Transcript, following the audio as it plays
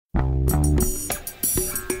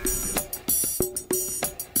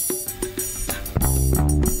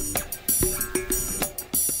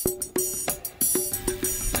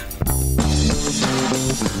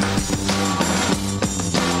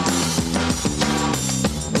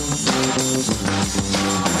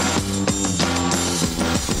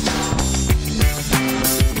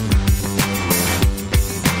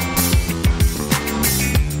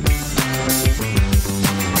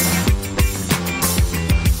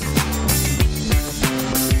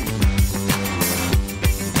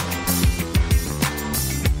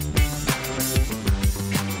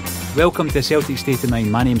Welcome to Celtic State of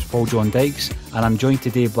Mind. My name's John Dykes and I'm joined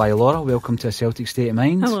today by Laura. Welcome to Celtic State of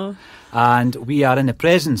Mind. Hello. And we are in the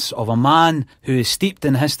presence of a man who is steeped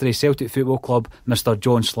in history, Celtic Football Club, Mr.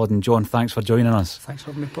 John Sludden. John, thanks for joining us. Thanks for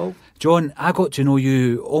having me, Paul. John, I got to know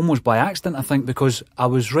you almost by accident, I think, because I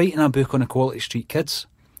was writing a book on Equality Street Kids.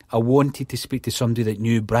 I wanted to speak to somebody that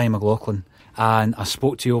knew Brian McLaughlin, and I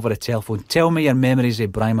spoke to you over the telephone. Tell me your memories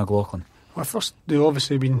of Brian McLaughlin. Well, first, they've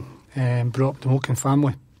obviously been brought up the Mochan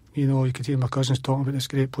family. You know, you could hear my cousins talking about this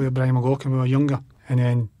great player, Brian McLaughlin, when we were younger. And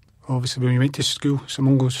then, obviously, when we went to school,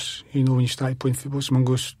 Simungos, you know, when you started playing football,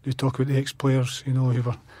 Simungos, they talk about the ex-players, you know, who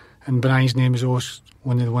were... And Brian's name is always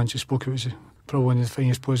one of the ones who spoke about. Was probably one of the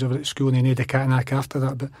finest players ever at school, and then he had a cat and knack after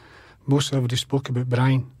that. But most everybody spoke about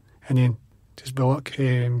Brian. And then, just by luck,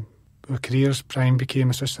 with careers, Brian became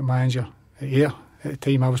assistant manager at Ayr. At the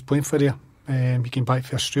time I was playing for Ayr. He came back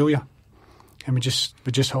for Australia. And we just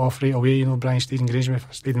hit off right away. You know, Brian stayed in Grangemouth,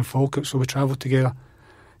 I stayed in Falkirk, so we travelled together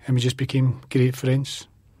and we just became great friends.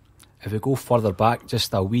 If we go further back,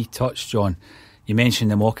 just a wee touch, John, you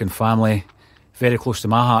mentioned the Mochan family, very close to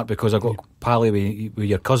my heart because I got pally with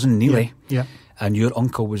your cousin Neilly, and your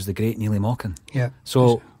uncle was the great Neilly Mochan. Yeah.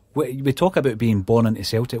 So we talk about being born into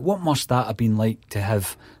Celtic. What must that have been like to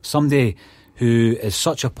have somebody who is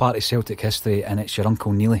such a part of Celtic history, and it's your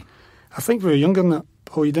uncle Neilly? I think we were younger than that,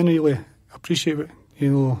 Paul. You didn't really appreciate what, you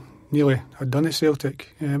know, Neilly had done at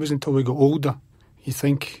Celtic. It wasn't until we got older you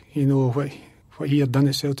think, you know, what he had done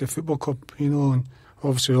at Celtic Football Club, you know. And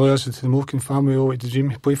obviously all us, the Mochan family, all had the dream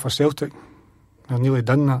to play for Celtic. And Neilly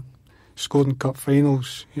done that, scored in cup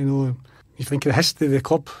finals, you know. You think of the history of the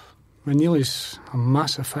club. When Neilly's a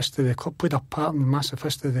massive history of the club, played a part in the massive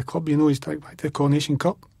history of the club. You know, he's back to the Coronation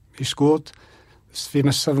Cup. He scored this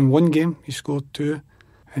famous 7-1 game. He scored 2,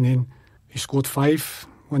 and then he scored 5.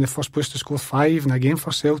 One of the first players to score 5 in a game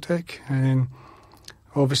for Celtic. And then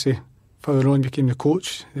obviously further on became the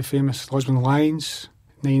coach, the famous Lisbon Lions,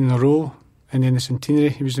 9 in a row. And then the centenary,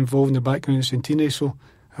 he was involved in the background of the centenary. So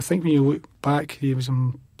I think when you look back, he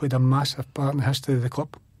played a massive part in the history of the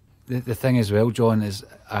club. The thing as well, John, is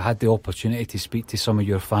I had the opportunity to speak to some of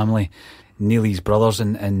your family, Neilly's brothers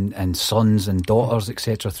and sons and daughters,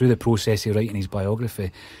 etc., through the process of writing his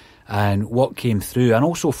biography, and what came through, and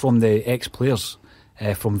also from the ex-players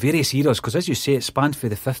from various eras, because as you say, it spanned through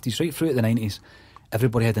the 50s right through to the 90s.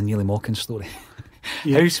 Everybody had a Neilly Mochan story.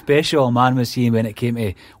 How special a man was he when it came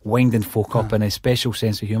to winding folk up and a special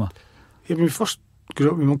sense of humour? Yeah, when we first grew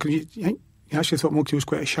up with Mochan, you actually thought Mochan was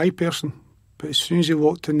quite a shy person, but as soon as he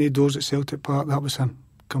walked in the doors at Celtic Park, that was him.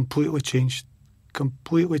 Completely changed.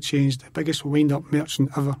 The biggest wind-up merchant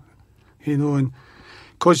ever, you know. And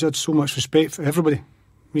because he had so much respect for everybody,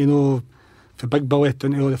 you know, for Big Billy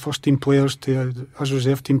down to all the first team players to us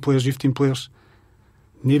reserve team players, youth team players,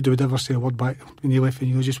 nobody would ever say a word back when he left, and,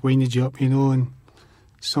 you know, just winded you up, you know. And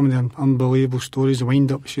some of the unbelievable stories, the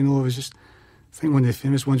wind-ups, you know, it was just, I think one of the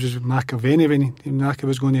famous ones was with McAvenny when Macca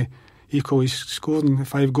was going to equal his scoring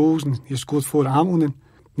 5 goals, and he scored 4 at Hamilton, and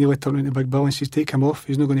Neilly turned into Big Billy and says, take him off,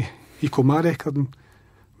 he's not going to equal my record. And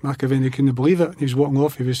McAvenny couldn't believe it. He was walking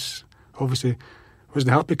off, he was obviously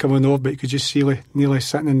wasn't happy coming off, but you could just see Neilly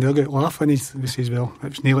sitting in the dugout laughing. He says, well, it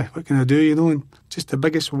was Neilly, what can I do, you know? And just the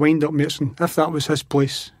biggest wind-up merchant. If that was his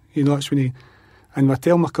place, you know, that's when he... And I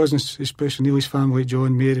tell my cousins, especially Neilly's family,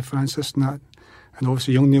 John, Mary, Francis and that, and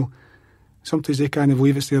obviously young Neil, sometimes they can't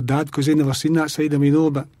believe it's their dad because they've never seen that side of him, you know.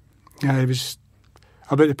 But yeah, it was...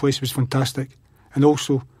 About the place, it was fantastic. And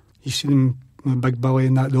also, you see them, Big Billy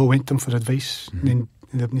and that, they all went to him for advice. Mm-hmm. And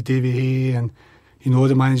then Davy Hay and, you know,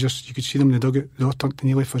 the managers, you could see them in the dugout, they all turned to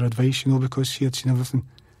Neilly for advice, you know, because he had seen everything.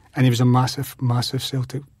 And he was a massive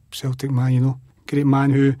Celtic man, you know. Great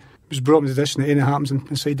man who was brought up in the tradition that anything happens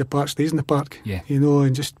inside the park stays in the park, you know,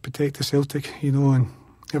 and just protect the Celtic, you know, and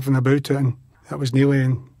everything about it. And that was Neilly,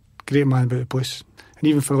 and great man about the place. And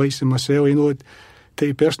even for the likes of myself, you know, the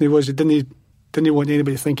type of person he was, he didn't want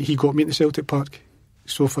anybody to think he got me into Celtic Park.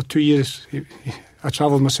 So for 2 years, I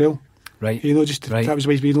travelled myself. Right. You know, just that was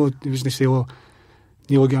why, you know, he was going to say, well,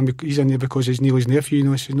 Neil, he's in there because he's Neilly's nephew, you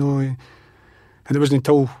know. So, you know, and it wasn't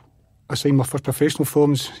until I signed my first professional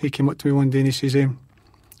forms, he came up to me one day and he says,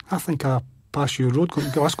 I think I passed your road going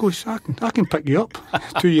to Glasgow. He said, I can pick you up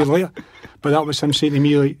 2 years later. But that was him saying to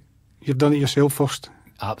me, like, you've done it yourself first.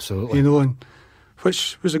 Absolutely. You know, and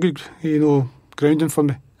which was a good, you know, grounding for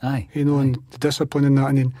me. Aye. You know, and the discipline and that.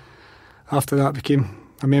 And then after that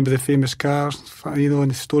I remember the famous cars, you know,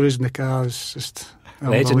 and the stories in the cars, just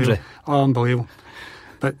legendary. Unbelievable.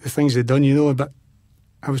 But the things they'd done, you know, but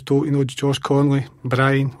I was told, you know, Josh Conley,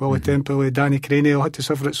 Brian, Willie Temple, Danny Craney, I had to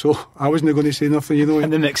suffer it, so I wasn't going to say nothing, you know.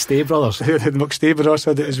 And the McStay brothers. The McStay brothers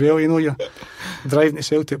had it as well, you know. You're driving to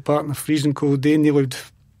Celtic Park on a freezing cold day and they would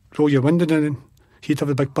roll your window in and he'd have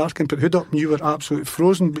a big parking put hood up and you were absolutely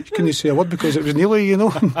frozen, but you couldn't say a word because it was Neilly, you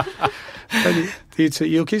know. And he'd say,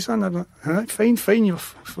 you okay, son? I'd be like, fine, you were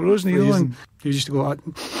frozen, you know. And he used to go,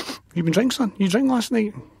 you been drinking, son? You drink last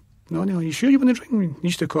night? No, you sure you been drinking? He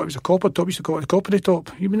used to call it was a copper top, he used to call it a coppery top.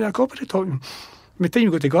 You been at a coppery top? By the time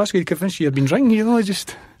you go to Glasgow, you convinced you had been drinking, you know,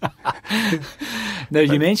 just... Now,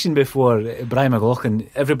 you mentioned before, Brian McLaughlin,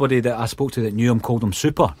 everybody that I spoke to that knew him called him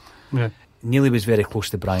Super. Yeah. Neilly was very close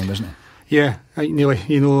to Brian, wasn't he? Yeah, Neilly,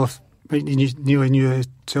 you know, Neilly knew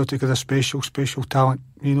Celtic had a special talent,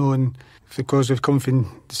 you know, and because they've come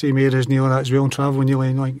from the same area as Neilly, that as well, and travelling,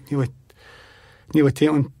 Neilly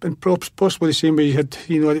Tatum, and possibly the same way you had,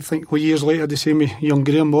 you know, I think years later the same way young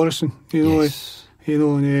Graham Morrison, you know, yes. You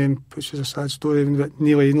know, and which is a sad story, but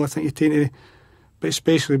Neilly, you know, I think he tainted it, but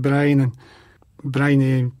especially Brian, and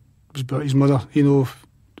Brian was about his mother, you know,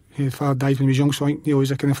 his father died when he was young, so I think Neilly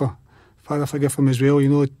was a kind of a father figure for him as well, you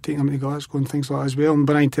know, taking him to Glasgow and things like that as well. And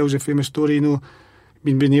Brian tells a famous story, you know,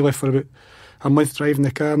 been with Neilly for about a month driving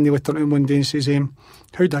the car, and Neilly turned to him one day and says, how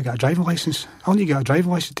did I get a driving licence? I'll need to get a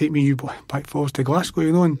driving licence to take me you back forwards to Glasgow,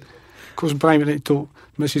 you know. And of course Brian went and told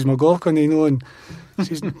Mrs McLaughlin, you know, and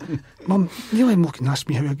says, Mum, Neilly Mochan asked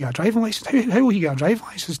me how I get a driving licence. How will you get a driving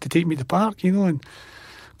licence to take me to the park, you know? And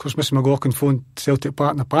of course Mrs McLaughlin phoned Celtic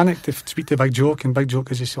Park in a panic to speak to Big Jock, and Big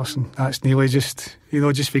Jock is just, listen, that's Neilly, just, you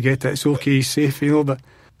know, just forget it, it's okay, he's safe, you know. But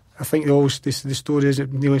I think the story is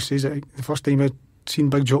that Neilly says that the first time I'd seen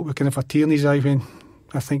Big Jock with kind of a tear in his eye when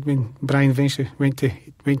Brian eventually went to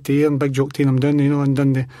air and Big Jock taken him down, you know, and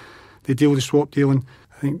done the deal, the swap deal, and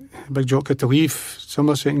I think Big Jock had to leave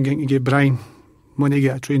Somerset and give Brian money to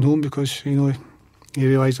get a train home because, you know, he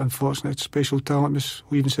realised unfortunately special talent was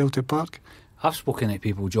leaving Celtic Park. I've spoken to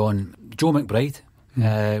people, John. Joe McBride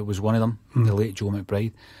was one of them, the late Joe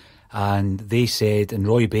McBride, and they said, and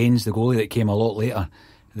Roy Baines, the goalie that came a lot later,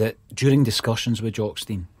 that during discussions with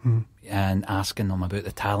Jockstein and asking them about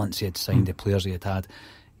the talents he had signed, the players he had,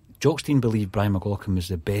 Jockstein believed Brian McLaughlin was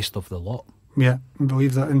the best of the lot. Yeah, I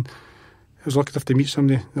believe that, and I was lucky enough to meet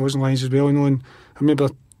somebody that wasn't Lions as well, you know. And I remember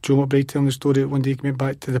Joe McBride telling the story that one day he went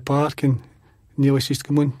back to the park and Neilly says,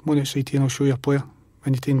 come on outside here and I'll show you a player.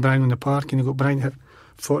 And he taken Brian on the park and he got Brian to hit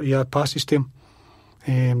 40-yard passes to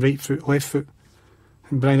him, right foot, left foot.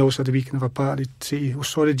 And Brian also had a weekend of a part. He'd say, oh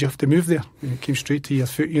sorry, do you have to move there? And it came straight to your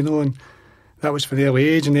foot, you know, and that was for the early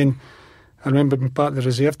age. And then I remember being part of the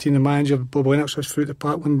reserve team, the manager, Bob Lennox, was through the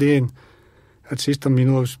park one day and I'd said to him, you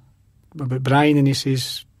know, I was about Brian, and he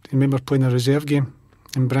says, he remember playing a reserve game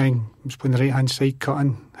and Brian was playing the right hand side,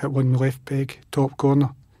 cutting, hit one left peg, top corner.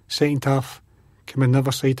 Second half, came in the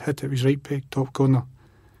other side, hit it with his right peg, top corner.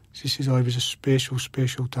 He says, oh, he was a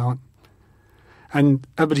special talent. And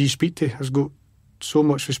everybody you speak to has got so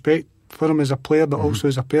much respect for him as a player, but also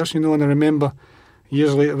as a person, you know. And I remember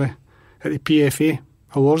years later at the PFA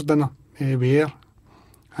awards dinner with Ayr,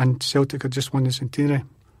 and Celtic had just won the centenary,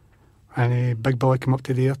 and Big Billy came up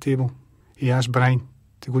to the Ayr table. He asked Brian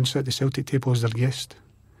to go and sit at the Celtic table as their guest,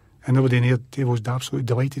 and everybody in the Ayr table was absolutely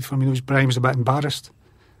delighted for him. You know, Brian was a bit embarrassed,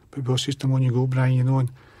 but we all said to him, on you go, Brian, you know.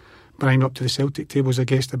 And Brian up to the Celtic table as a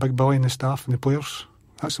guest of Big Billy and the staff and the players.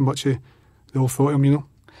 That's how much they all thought of him, you know.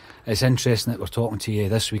 It's interesting that we're talking to you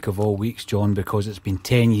this week of all weeks, John, because it's been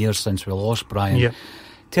 10 years since we lost Brian. Yeah.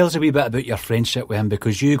 Tell us a wee bit about your friendship with him,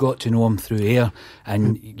 because you got to know him through Ayr,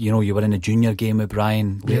 and you know, you were in a junior game with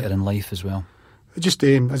Brian later in life as well. Just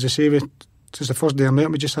as I say, since the first day I met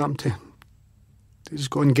him, we just happened to just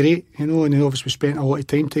got on great, you know, and obviously we spent a lot of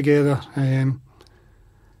time together, and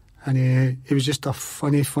he was just a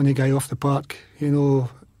funny guy off the park, you know.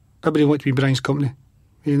 Everybody wanted to be Brian's company,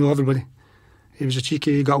 you know, everybody. He was a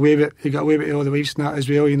cheeky, he got away with all the wives and that as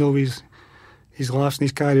well, you know, his laughs and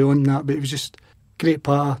his carry on and that, but he was just great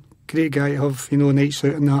partner, great guy to have, you know, nights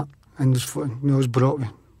out and that, and I was brought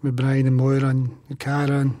with Brian and Moira and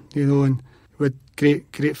Cara, and, you know, and we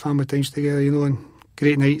had great family times together, you know, and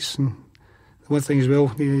great nights. And one thing as well,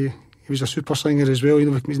 he was a super singer as well, you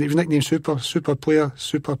know. He was nicknamed super player,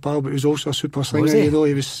 super pal, but he was also a super singer, you know.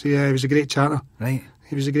 He was a great chatter. Right.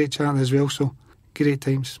 He was a great champion as well, so great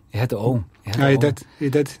times. He had it all. He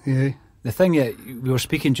did, yeah. The thing that we were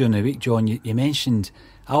speaking during the week, John, you mentioned,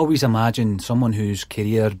 I always imagine someone whose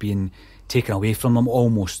career being taken away from them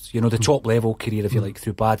almost, the top level career, if you like,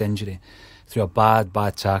 through bad injury, through a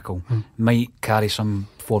bad tackle, might carry some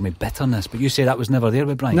form of bitterness. But you say that was never there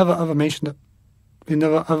with Brian? Never ever mentioned it. He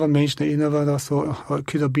never ever mentioned it. He never ever thought, it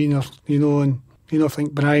could have been, and I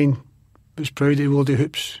think Brian was proud of all the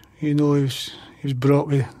hoops. He was brought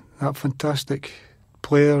with that fantastic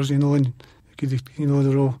players, and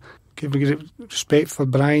they're all gave great respect for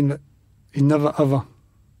Brian, but he never ever,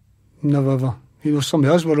 some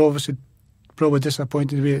of us were obviously probably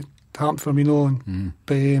disappointed the way it happened for him,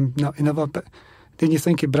 but he never. But then you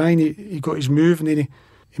think of Brian, he got his move, and then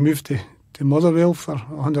he moved to Motherwell for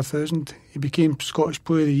 100,000. He became Scottish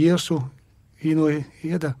Player of the Year, so he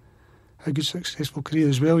had a good successful career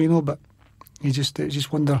as well, but you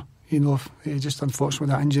just wonder, if he just unfortunate with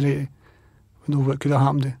that injury, what could have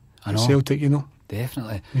happened at Celtic,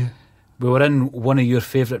 Definitely. Yeah. We were in one of your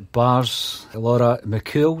favourite bars, Laura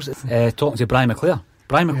McCool's, talking to Brian McClare.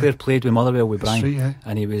 Brian McClare played with Motherwell with Brian, right, yeah.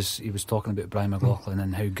 And he was talking about Brian McLaughlin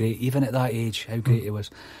and how great, even at that age, how great he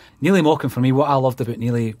was. Neilly Mochan, for me, what I loved about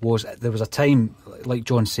Neilly was there was a time, like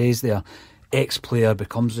John says there, ex-player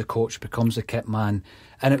becomes the coach, becomes the kit man,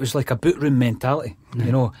 and it was like a boot room mentality,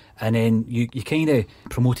 and then you kind of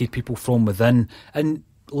promoted people from within, and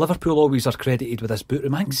Liverpool always are credited with this boot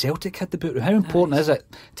room. I think Celtic had the boot room. How important is it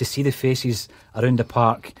to see the faces around the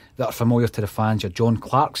park that are familiar to the fans? Your John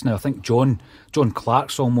Clark's now. I think John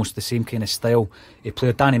Clark's almost the same kind of style. He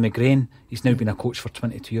played Danny McGrain. He's now been a coach for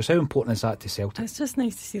 22 years. How important is that to Celtic? It's just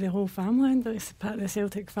nice to see the whole family, and it's part of the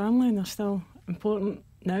Celtic family, and they're still important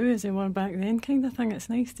now as they were back then, kind of thing. It's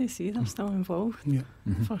nice to see they're still involved,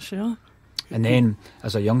 for sure. And then,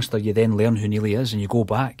 as a youngster, you then learn who Neilly is, and you go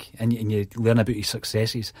back and you learn about his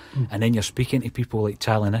successes, and then you're speaking to people like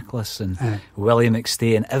Charlie Nicholas and Willie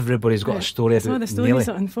McStay, and everybody's got a story about Neilly. It's all the stories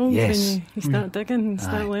that unfold when you start digging and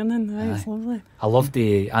start learning. It's lovely. I love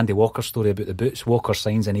the Andy Walker story about the boots. Walker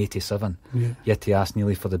signs in 87. You had to ask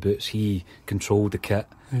Neilly for the boots. He controlled the kit,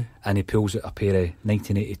 and he pulls out a pair of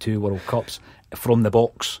 1982 World Cups from the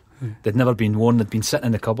box. They'd never been worn, they'd been sitting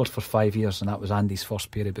in the cupboard for 5 years, and that was Andy's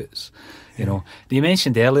first pair of boots. You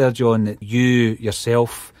mentioned earlier, John, that you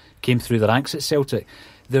yourself came through the ranks at Celtic.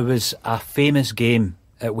 There was a famous game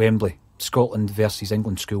at Wembley, Scotland versus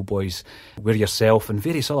England Schoolboys, where yourself and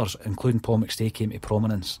various others, including Paul McStay, came to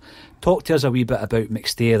prominence. Talk to us a wee bit about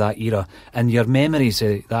McStay of that era and your memories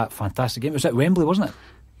of that fantastic game. It was at Wembley, wasn't it?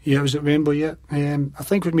 Yeah, it was at Wembley, yeah. I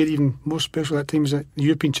think what made it even more special that time was that the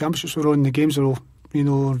European Championships were on, the games were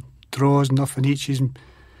all, draws, nothing eaches, and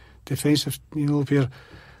defensive, where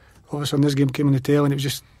obviously in this game came on the tail and it was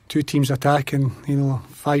just two teams attacking,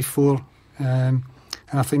 5-4, and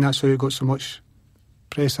I think that's how it got so much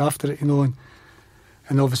press after it, and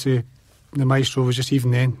obviously the Maestro was just,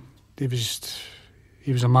 even then, he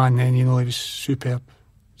was a man then, he was superb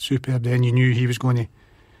then. You knew he was going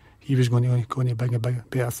to bigger,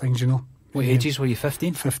 better things, What ages were you,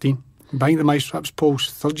 15? 15. Behind the Maestro, that was Paul's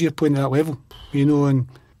third year playing at that level,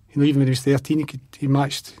 and even when he was 13, he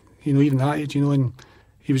matched, even that age, and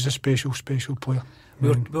he was a special player. We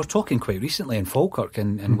were talking quite recently in Falkirk,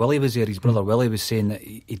 and Willie was there. His brother Willie was saying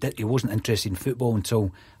that he wasn't interested in football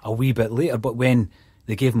until a wee bit later, but when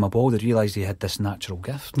they gave him a ball, they realised he had this natural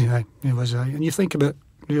gift. Yeah, he was. And you think about,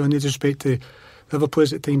 in respect to the other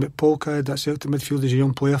players at the time, but Paul had that Celtic midfield as a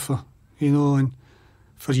young player for, and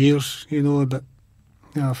for years, but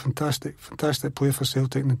fantastic player for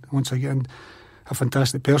Celtic, and once again, a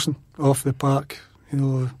fantastic person off the park,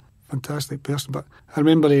 fantastic person. But I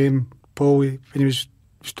remember Paul, when he was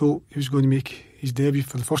told he was going to make his debut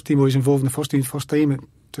for the first team, he was involved in the first team first time.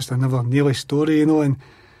 Just another Neilly story, and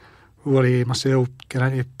where myself,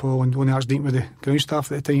 Garanti, Paul, and Lonnie Archdeacon with the ground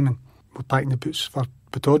staff at the time, and we're packing the boots for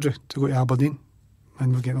Pittodrie to go to Aberdeen,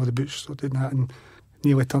 and we're getting all the boots sorted and that, and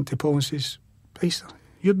Neilly turned to Paul and says, "Hey sir,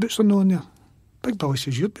 your boots are not on there." Big Billy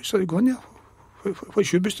says, "Your boots are going there.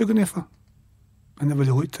 What's your boots going there for?" And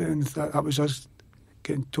everybody looked at it, and that was us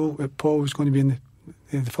getting told that Paul was going to be in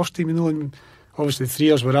the first team, and obviously the 3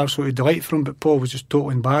 years were absolutely delightful for him, but Paul was just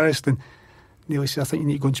totally embarrassed, and Neilly said, "I think you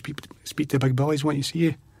need to go and speak to Big Billy's want to see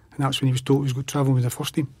you," and that's when he was told he was going to travel with the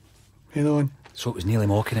first team, and so it was Neilly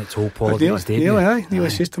Mochan that told Paul about his debut.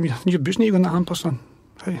 Neilly says to me, "Your boots need to go in that hamper, son.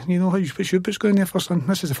 What's your boots going there for, son?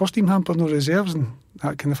 This is the first team hamper, no reserves," and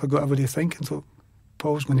that kind of got everybody thinking, so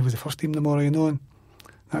Paul's going to be with the first team tomorrow, and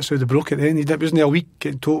that's how they broke it then. It wasn't a week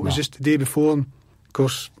getting told, it was just the day before, and of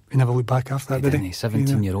course he never looked back after that, did he?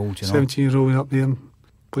 17-year-old, 17-year-old up there,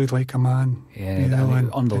 played like a man. Yeah, you know,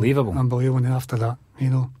 and unbelievable. Unbelievable. And after that, you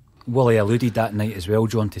know. Willie alluded that night as well,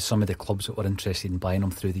 John, to some of the clubs that were interested in buying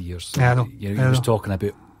him through the years. Yeah, I know. He was talking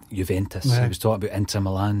about Juventus, he was talking about Inter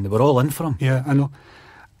Milan. They were all in for him. Yeah, I know.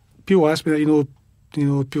 People ask me that, you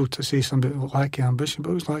know, people to say something about lack of ambition,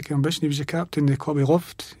 but it was lack of ambition. He was the captain of the club he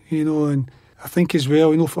loved, you know, and I think as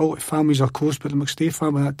well, you know, for all the families are close, but the McStay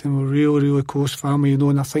family at that time were really, really close family, you know,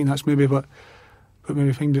 and I think that's maybe what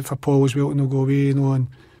maybe find it for Paul as well to not go away, you know,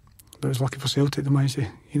 but I was lucky for Celtic to manage to,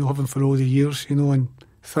 you know, have him for all the years, you know, and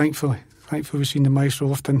thankfully we've seen the Maestro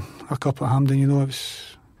lifting a couple at Hampden, you know,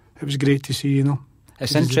 it was great to see, you know.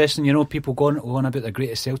 It's interesting, you know, people going on about their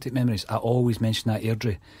greatest Celtic memories. I always mention that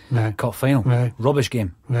Airdrie Cup final. Rubbish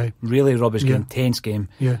game. Really rubbish game, tense game.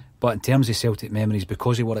 Yeah. But in terms of Celtic memories,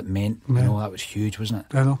 because of what it meant, you know, that was huge, wasn't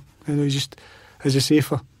it? I know, just, as I say,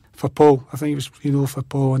 for Paul, I think it was, you know, for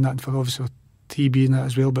Paul and that, and for obviously TB and that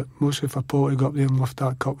as well, but mostly for Paul to go up there and lift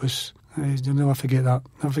that cup was, you'll never forget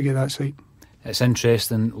that sight. It's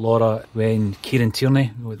interesting, Laura, when Kieran Tierney,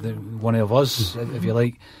 one of us, if you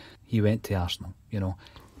like, he went to Arsenal, you know.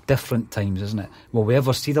 Different times, isn't it? Will we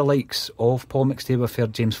ever see the likes of Paul McStay? We've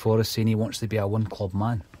heard James Forrest saying he wants to be a one-club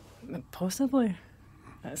man. Possibly.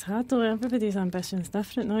 It's hard though, everybody's ambition's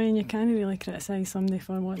different now, and you can't really criticise somebody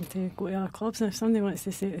for wanting to go to other clubs, and if somebody wants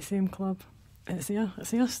to stay at the same club, it's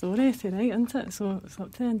their story to write, isn't it? So it's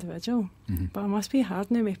up to the individual. But it must be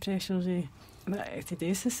hard now with pressures of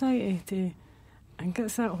today's society to, I think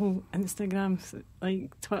it's that whole Instagram,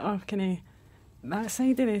 like Twitter, kind of that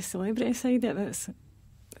side of the celebrity side of it that's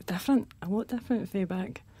different, a lot different from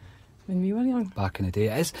back when we were young. Back in the day,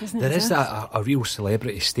 there is a real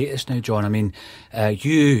celebrity status now, John. I mean,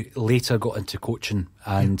 you later got into coaching,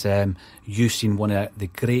 and you've seen one of the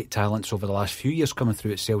great talents over the last few years coming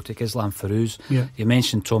through at Celtic, Islam Feruz. You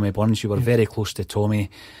mentioned Tommy Burns, you were very close to Tommy.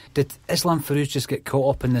 Did Islam Feruz just get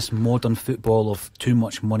caught up in this modern football of too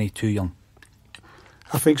much money too young?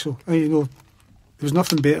 I think so. You know, there was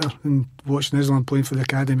nothing better than watching Islam playing for the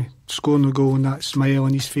academy, scoring the goal and that smile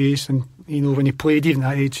on his face, and you know, when he played even at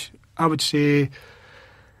that age, I would say, you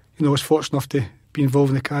know, I was fortunate enough to be involved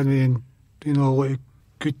in the academy, and you know, a lot of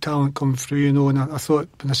good talent coming through, you know, and I thought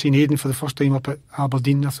when I seen Aidan for the first time up at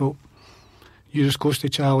Aberdeen, I thought, you're as close to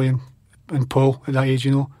Charlie and Paul at that age,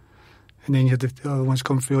 you know. And then you had the other ones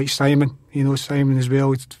coming through, like Simon, you know, Simon as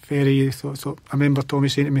well, it's very, I remember Tommy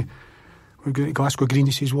saying to me, we're going to Glasgow Green,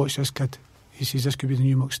 he says, watch this kid. He says, this could be the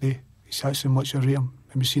new McStay. He said so much I rate him.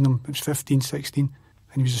 And we've seen him, it was 15, 16,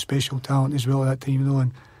 and he was a special talent as well at that time, you know,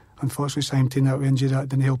 and unfortunately Simon taking that injury, that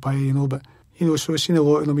didn't help either, you know, but, you know, so I've seen a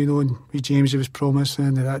lot of them, you know, and with James, he was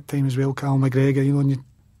promising at that time as well, Cal McGregor, you know,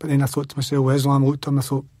 but then I thought to myself, well, Islam, I looked at him, I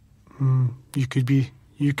thought, you could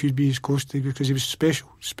be as close to, because he was special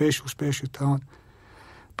talent.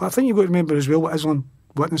 But I think you've got to remember as well what Islam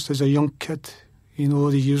witnessed as a young kid, you know, all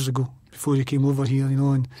the years ago, before he came over here, you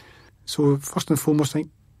know, and so first and foremost, I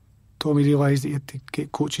think Tommy realised that he had to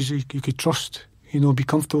get coaches you could trust, you know, be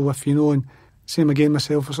comfortable with, you know, and same again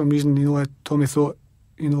myself for some reason, you know, Tommy thought,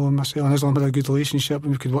 you know, myself and Islam had a good relationship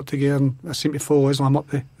and we could work together, and I seemed to follow Islam up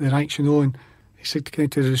the ranks, you know, and he said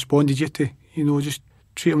kind of responded you to, you know, just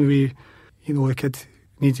treat him the way, you know, a kid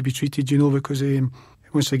needs to be treated, you know, because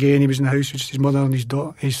once again he was in the house with his mother and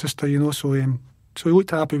his sister, you know, so he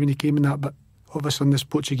looked happy when he came in that, but all of a sudden this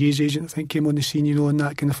Portuguese agent, I think, came on the scene, you know, and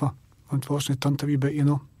that kind of unfortunately turned a wee bit, you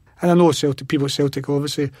know. And I know people at Celtic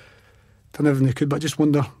obviously done everything they could, but I just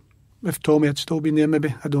wonder if Tommy had still been there,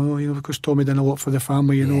 maybe, I don't know, you know, because Tommy done a lot for the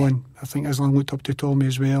family, you know, and I think Islam looked up to Tommy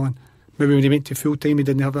as well, and maybe when he went to full time he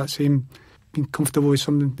didn't have that same being comfortable with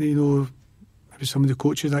some, you know, maybe some of the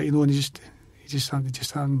coaches that, you know, and he just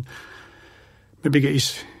hadn't maybe get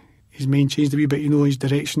his mind changed a wee bit, you know, his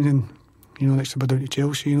direction, and you know, next to down to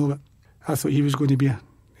Chelsea, you know, but I thought he was going to be a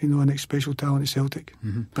next special talent at Celtic.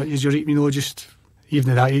 But as you're right, you know, just even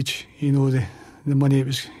at that age, you know, the money it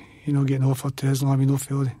was, you know, getting offered to Islam, you know,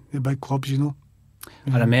 for the big clubs, you know.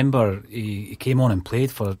 I remember he came on and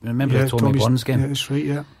played for, the Tommy Burns game? Yeah, that's right,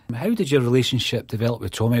 yeah. How did your relationship develop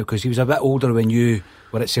with Tommy? Because he was a bit older when you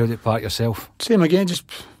were at Celtic Park yourself. Same again, just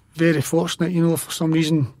very fortunate, you know, for some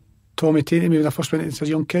reason Tommy taking me when I first went as a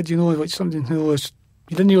young kid, you know, like something, you know,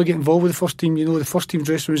 you didn't really get involved with the first team, you know, the first team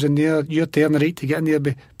dressing room was in there, you're to earn the right to get in there,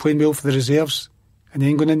 be playing well for the reserves, and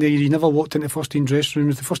then going in there, you never walked into the first team dressing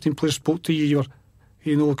room. If the first team players spoke to you were,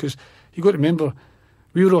 you know, because you got to remember,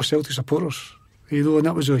 we were all Celtic supporters, you know, and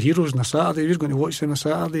that was our heroes on a Saturday. We were going to watch them on a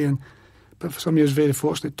Saturday, but for some years, very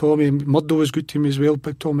fortunate. Tommy Murdo was good to me as well.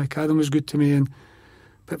 Big Tom McAdam was good to me,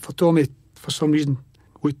 but for Tommy, for some reason,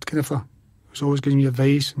 was always giving me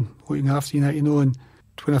advice and looking after you, that, you know. And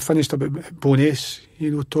when I finished up at Boness,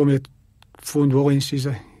 you know, Tommy had phoned Wally and says,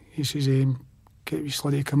 get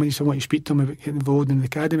Sluddy to come in. He said, I want to speak to him about getting involved in the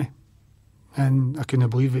academy. And I couldn't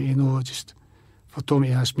believe it, just for Tommy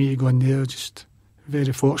to ask me to go in there, just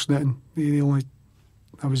very fortunate. And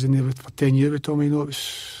I was in there for 10 years with Tommy, it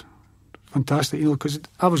was fantastic, because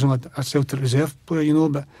I was only a Celtic reserve player,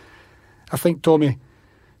 but I think Tommy,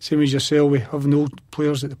 same as yourself, with having old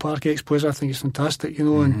players at the park, ex-players, I think it's fantastic,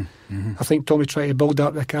 and I think Tommy tried to build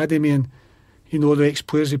up the academy, and the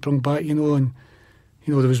ex-players he brought back, and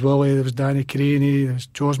there was Willie, there was Danny Craney, there was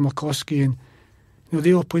George McCluskey, and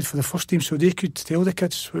they all played for the first team, so they could tell the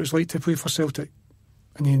kids what it was like to play for Celtic.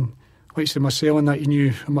 And then, like I said, myself and that, he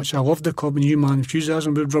knew how much I loved the club, and knew my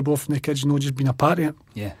enthusiasm would rub off on the kids, just being a part of it.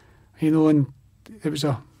 Yeah. And it was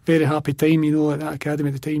a very happy time, at that academy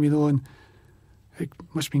at the time, and it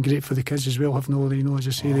must have been great for the kids as well, having all the, as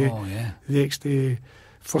I say, the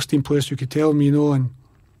first team players who could tell them, and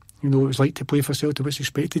what it was like to play for Celtic, what's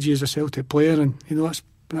expected you as a Celtic player, and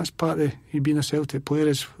that's part of you being a Celtic player,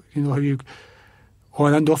 is how you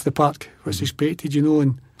on and off the park, what's expected,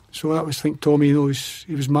 and so that was, I think, Tommy, he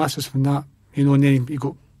was massive from that, and then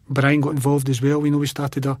Brian got involved as well. We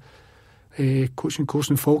started a coaching course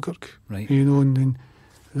in Falkirk, right? And then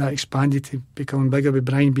that expanded to becoming bigger with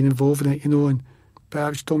Brian being involved in it, but that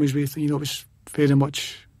was Tommy's way. It was very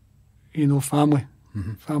much, family,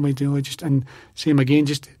 family. Just, and same again,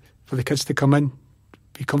 just for the kids to come in,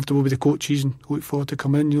 be comfortable with the coaches and look forward to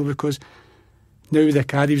come in, because now with the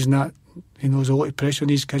academies and that, there's a lot of pressure on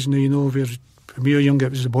these kids now. Where when we were younger,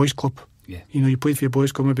 it was a boys' club. Yeah. You played for your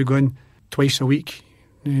boys' club, maybe going twice a week.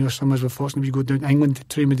 Some of us were fortunate to go down to England to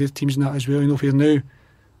train with their teams and that as well. Where now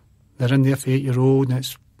they're in there for 8-year-old, and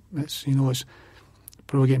it's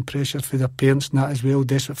probably getting pressure for their parents and that as well,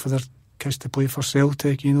 desperate for their kids to play for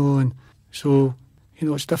Celtic, and so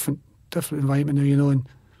it's different environment now, and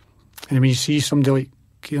when you see somebody like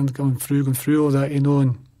Kieran going through all that,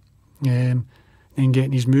 and then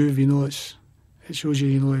getting his move, it shows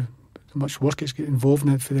you, how much work it's getting involved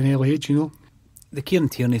in it for an early age, The Kieran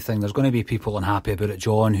Tierney thing, there's going to be people unhappy about it,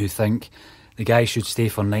 John, who think the guy should stay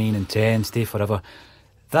for 9 and 10, stay forever.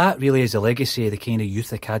 That really is a legacy of the kind of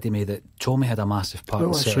youth academy that Tommy had a massive part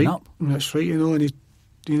in setting up. That's right, and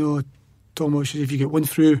Tommy says if you get one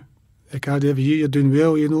through the academy every year, you're doing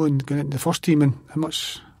well, and getting into the first team, and how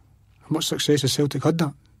much success has Celtic had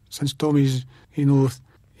that since Tommy's,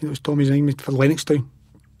 it's Tommy's name for Lennoxtown.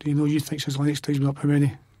 You think since Lennoxtown's been up, how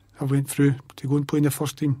many have went through to go and play in the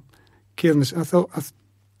first team? Kieran, I thought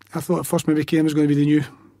at first maybe Kieran was going to be the new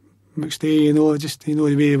McStay, just the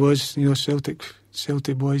way he was,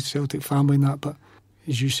 Celtic boys, Celtic family and that. But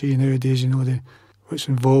as you say nowadays, what's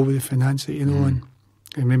involved with the finance, and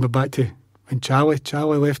I remember back to when Charlie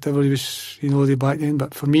left, everybody was, back then.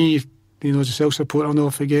 But for me, as a Celtic supporter, I'll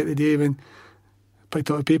never forget the day when I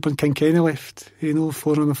picked up the paper and Kilkenny left,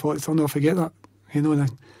 440, I'll never forget that,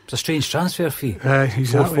 It's a strange transfer fee.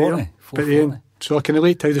 Exactly. 440. But then, so I can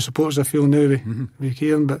relate to how the supporters are feeling now with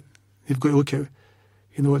Kieran, but they've got to look at,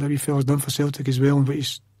 what that wee fella's done for Celtic as well, and what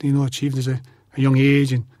he's, achieved as a young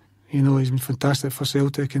age, and, he's been fantastic for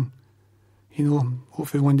Celtic, and,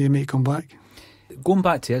 hopefully one day he may come back. Going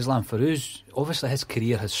back to Islam, Feruz, obviously his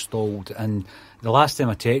career has stalled, and the last time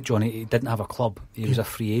I checked, John, he didn't have a club. He was a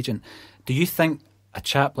free agent. Do you think a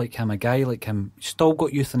chap like him, a guy like him, still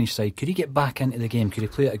got youth on his side? Could he get back into the game? Could he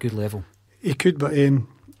play at a good level? He could, but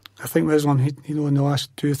I think with Islam, in the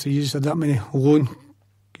last 2 or 3 years, had that many loan,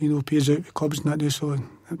 pays out with clubs and that now, so I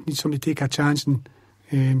need somebody to take a chance and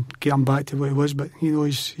get him back to what he was. But,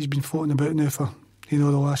 he's been floating about now for, the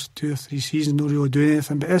last 2 or 3 seasons, not really doing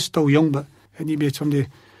anything. But he's still young, but it need to be somebody,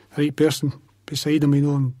 the right person beside him,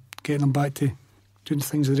 and getting him back to doing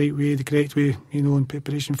things the right way, the correct way, in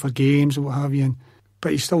preparation for games or what have you.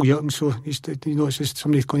 But he's still young, so he's, it's just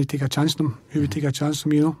somebody's going to take a chance on him. Who would take a chance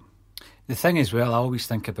on him, The thing as well I always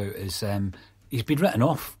think about is he's been written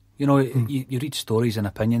off. You read stories and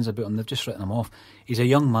opinions about him, they've just written him off. He's a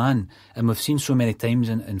young man, and we've seen so many times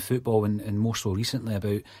in football, and more so recently,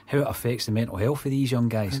 about how it affects the mental health of these young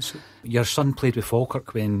guys. Your son played with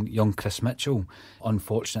Falkirk when young Chris Mitchell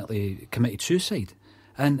unfortunately committed suicide.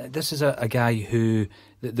 And this is a guy who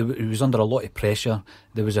he was under a lot of pressure.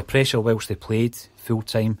 There was a pressure whilst they played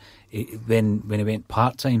full-time, when he went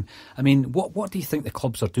part-time. I mean, what do you think the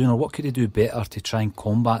clubs are doing, or what could they do better to try and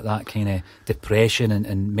combat that kind of depression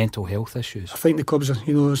and mental health issues? I think the clubs are,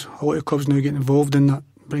 there's a lot of clubs now getting involved in that,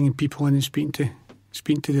 bringing people in and speaking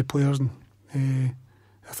to the players, and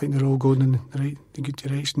I think they're all going in the good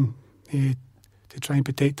direction to try and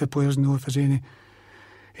protect the players, and know if there's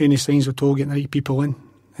any signs at all, getting the right people in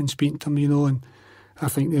and speaking to them, and I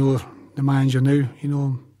think the manager now,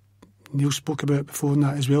 Neil spoke about before and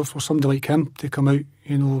that as well, for somebody like him to come out,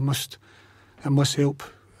 it must help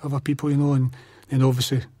other people, and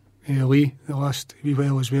obviously Lee the last wee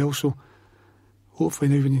while as well. So hopefully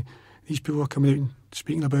now when these people are coming out and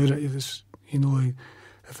speaking about it, if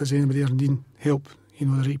there's anybody there needing help, the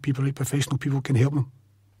right people, right professional people can help them.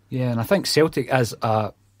 Yeah, and I think Celtic as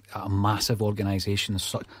a massive organisation,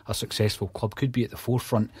 a successful club, could be at the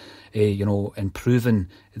forefront, improving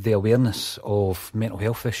the awareness of mental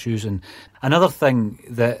health issues. And another thing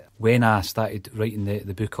that when I started writing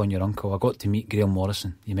the book on your uncle, I got to meet Graham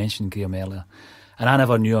Morrison. You mentioned Graham earlier. And I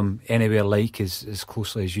never knew him anywhere like as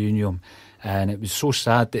closely as you knew him. And it was so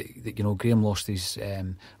sad that Graham lost his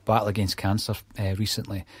battle against cancer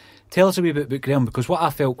recently. Tell us a wee bit about Graham, because what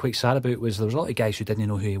I felt quite sad about was there was a lot of guys who didn't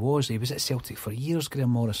know who he was. He was at Celtic for years,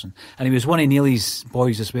 Graham Morrison. And he was one of Neilly's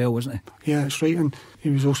boys as well, wasn't he? Yeah, that's right. And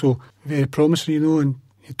he was also very promising, and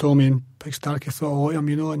he told me and Big Starkey thought a lot of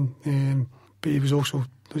him, but he was also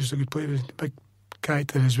just a good player. He was a big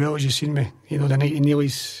character as well, as you've seen me. The night in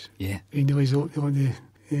Neilly's, the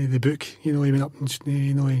book, he went up and,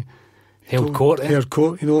 he held court, Held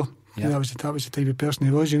court, Yeah. And that was the type of person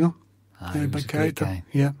he was, He big was a character. Great guy.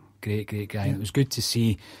 Yeah. Great guy. And it was good to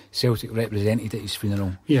see Celtic represented at his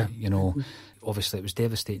funeral. Yeah. Obviously it was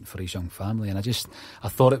devastating for his young family, and I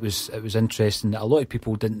thought it was interesting that a lot of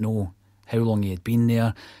people didn't know how long he had been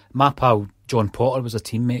there. My pal John Potter was a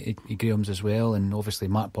teammate of Graham's as well, and obviously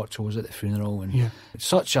Mark Burchell was at the funeral, and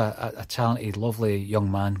such a talented, lovely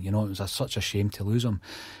young man. It was such a shame to lose him.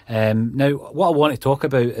 Now, what I want to talk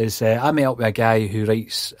about is I met up with a guy who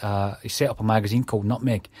writes, he set up a magazine called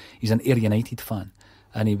Nutmeg. He's an Ayr United fan,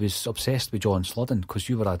 and he was obsessed with John Sludden because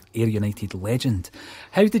you were an Ayr United legend.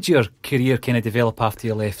 How did your career kind of develop after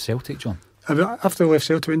you left Celtic, John? After I left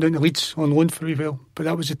Celtic, I went down to Leeds on loan for a while, but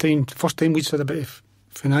that was the first time Leeds had a bit of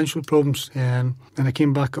financial problems, and I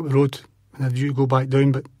came back up the road and I had to go back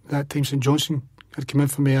down, but that time St Johnstone had come in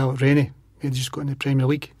for me out at Rennie. We had just got in the Premier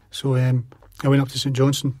League, so I went up to St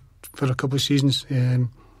Johnstone for a couple of seasons.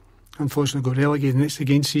 Unfortunately got relegated the next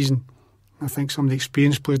again season. I think some of the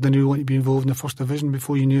experienced players didn't really want to be involved in the first division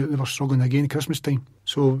before you knew that they were struggling again at Christmas time.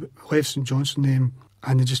 So I left St Johnstone,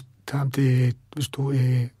 and they just was told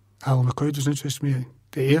Alan McLeod was interested in me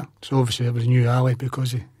at Ayr. So obviously everybody knew Ali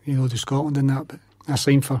because of, the Scotland and that, but I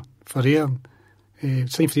signed for Ayr.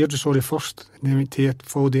 Signed for Ayr first, and then went to Ayr,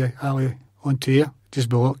 followed Ali on to Ayr. Just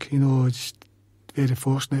by luck, just very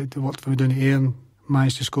fortunate. It worked for me down at Ayr and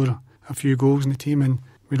managed to score a few goals in the team, and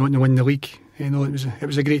we went on to win the league. It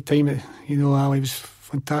was a great time. Ali was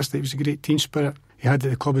fantastic. It was a great team spirit he had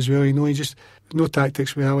at the club as well. He just, no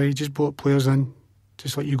tactics with Ali. He just brought players in,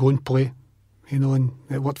 just let you go and play. And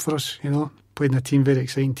it worked for us. Played in a team, very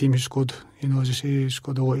exciting team who scored. As I say,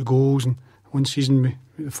 scored a lot of goals. And one season, we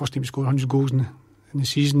the first team to score 100 goals in the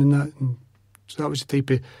season and that. And so that was the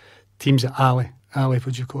type of teams that Ali,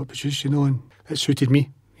 what you call it, produced. And it suited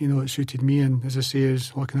me. It suited me. And as I say, I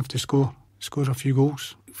was lucky enough to score a few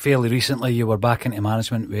goals. Fairly recently, you were back into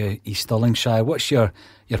management with East Stirlingshire. What's your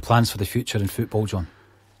plans for the future in football, John?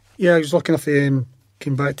 Yeah, I was lucky enough to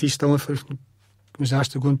came back to East Stirlingshire. Was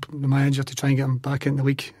asked to go and the manager to try and get him back in the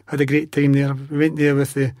league. Had a great time there. We went there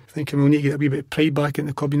with thinking we'll need to get a wee bit of pride back in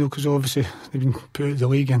the club, because obviously they've been put out of the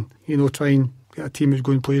league, and try and get a team who's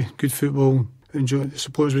going to play good football. Enjoy, the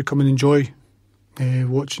supporters would come and enjoy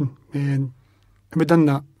watching, and we done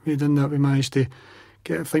that. We managed to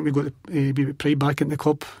get. I think we got a wee bit of pride back in the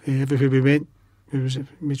club. Everywhere we went, we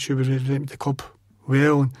made sure we represented the club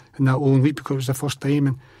well in that own league because it was the first time,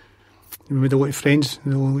 and we made a lot of friends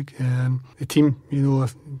in the own league. The team,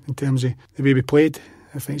 in terms of the way we played,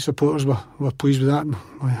 I think supporters were pleased with that.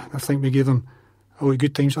 I think we gave them a lot of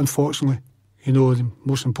good times. Unfortunately, the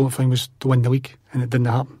most important thing was to win the league, and it didn't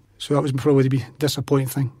happen. So that was probably the disappointing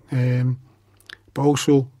thing. But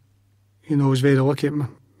also, I was very lucky.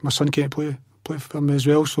 My son came to play for me as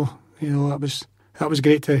well. So that was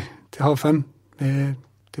great to have him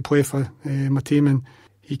to play for my team, and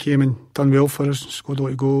he came and done well for us, scored a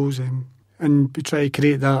lot of goals, and we try to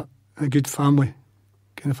create that a good family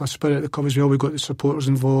kind of a spirit at the club as well. We got the supporters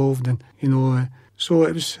involved, and so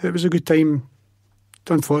it was a good time.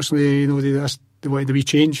 Unfortunately, they wanted a wee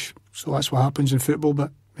change, so that's what happens in football.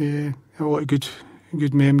 But a lot of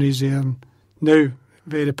good memories there. And now,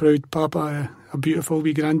 very proud papa, a beautiful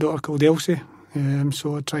wee granddaughter called Elsie.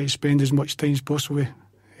 So I try to spend as much time as possible with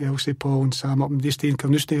Elsie, Paul and Sam up, and they stay in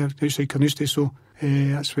Carnoustie, outside Carnoustie, so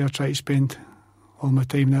that's where I try to spend all my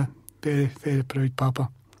time now. Very, very proud papa.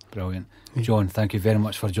 Brilliant. Yeah. John, thank you very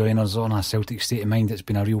much for joining us on A Celtic State of Mind. It's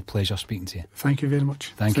been a real pleasure speaking to you. Thank you very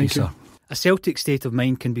much. Thank you, sir. A Celtic State of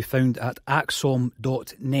Mind can be found at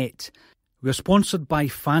axom.net. We're sponsored by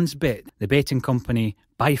FansBet, the betting company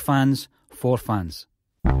by fans for fans.